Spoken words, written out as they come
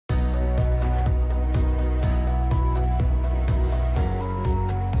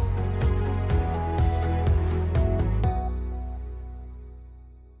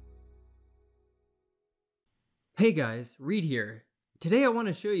Hey guys, Reed here. Today I want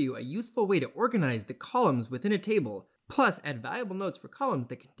to show you a useful way to organize the columns within a table, plus add valuable notes for columns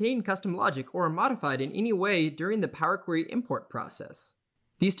that contain custom logic or are modified in any way during the Power Query import process.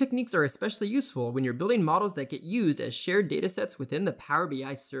 These techniques are especially useful when you're building models that get used as shared datasets within the Power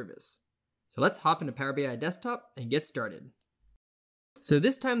BI service. So let's hop into Power BI Desktop and get started. So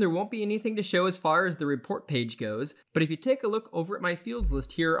this time there won't be anything to show as far as the report page goes, but if you take a look over at my fields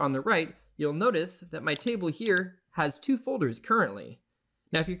list here on the right, you'll notice that my table here has two folders currently.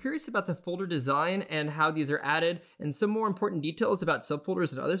 Now, if you're curious about the folder design and how these are added and some more important details about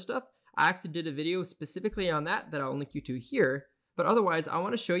subfolders and other stuff, I actually did a video specifically on that I'll link you to here. But otherwise, I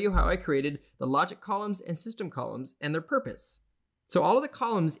want to show you how I created the logic columns and system columns and their purpose. So all of the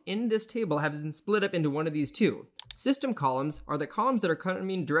columns in this table have been split up into one of these two. System columns are the columns that are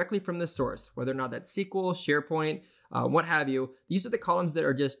coming directly from the source, whether or not that's SQL, SharePoint, what have you. These are the columns that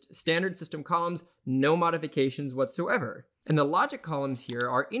are just standard system columns, no modifications whatsoever. And the logic columns here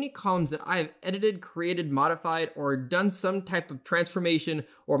are any columns that I have edited, created, modified, or done some type of transformation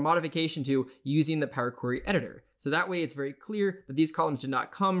or modification to using the Power Query editor. So that way it's very clear that these columns did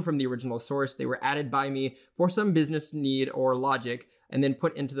not come from the original source. They were added by me for some business need or logic and then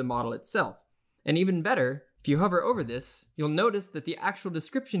put into the model itself. And even better, if you hover over this, you'll notice that the actual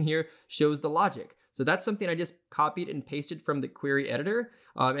description here shows the logic. So that's something I just copied and pasted from the query editor.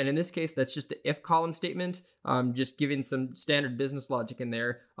 And in this case, that's just the if column statement, just giving some standard business logic in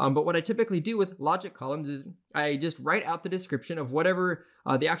there. But what I typically do with logic columns is I just write out the description of whatever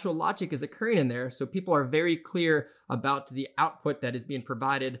the actual logic is occurring in there. So people are very clear about the output that is being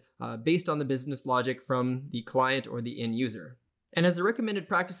provided based on the business logic from the client or the end user. And as a recommended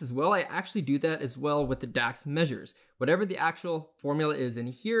practice as well, I actually do that as well with the DAX measures. Whatever the actual formula is in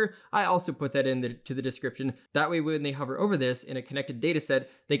here, I also put that to the description. That way when they hover over this in a connected data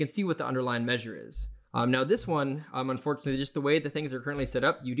set, they can see what the underlying measure is. Now this one, unfortunately, just the way the things are currently set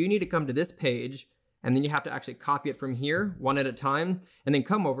up, you do need to come to this page, and then you have to actually copy it from here one at a time, and then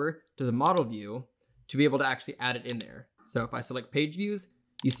come over to the model view to be able to actually add it in there. So if I select page views,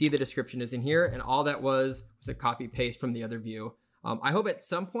 you see the description is in here, and all that was a copy paste from the other view. I hope at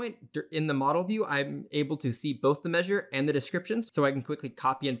some point in the model view, I'm able to see both the measure and the descriptions so I can quickly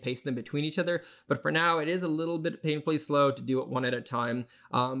copy and paste them between each other. But for now, it is a little bit painfully slow to do it one at a time.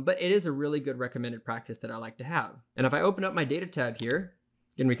 But it is a really good recommended practice that I like to have. And if I open up my data tab here,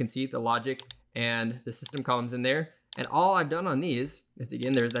 again, we can see the logic and the system columns in there. And all I've done on these is,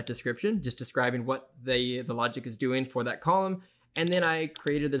 again, there's that description, just describing what the logic is doing for that column. And then I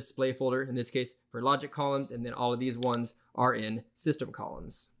created the display folder, in this case, for logic columns, and then all of these ones are in system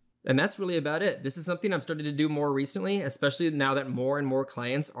columns. And that's really about it. This is something I'm starting to do more recently, especially now that more and more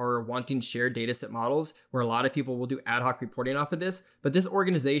clients are wanting shared dataset models, where a lot of people will do ad hoc reporting off of this. But this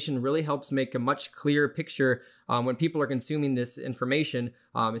organization really helps make a much clearer picture when people are consuming this information,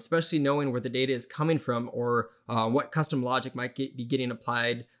 especially knowing where the data is coming from or what custom logic might be getting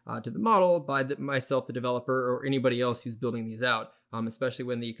applied to the model by myself, the developer, or anybody else who's building these out. Especially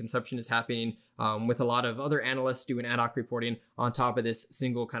when the consumption is happening with a lot of other analysts doing ad hoc reporting on top of this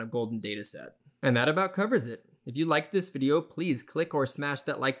single kind of golden data set. And that about covers it. If you liked this video, please click or smash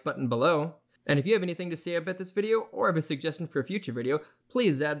that like button below. And if you have anything to say about this video or have a suggestion for a future video,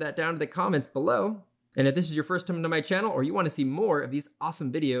 please add that down to the comments below. And if this is your first time to my channel or you want to see more of these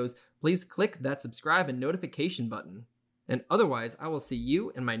awesome videos, please click that subscribe and notification button. And otherwise, I will see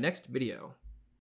you in my next video.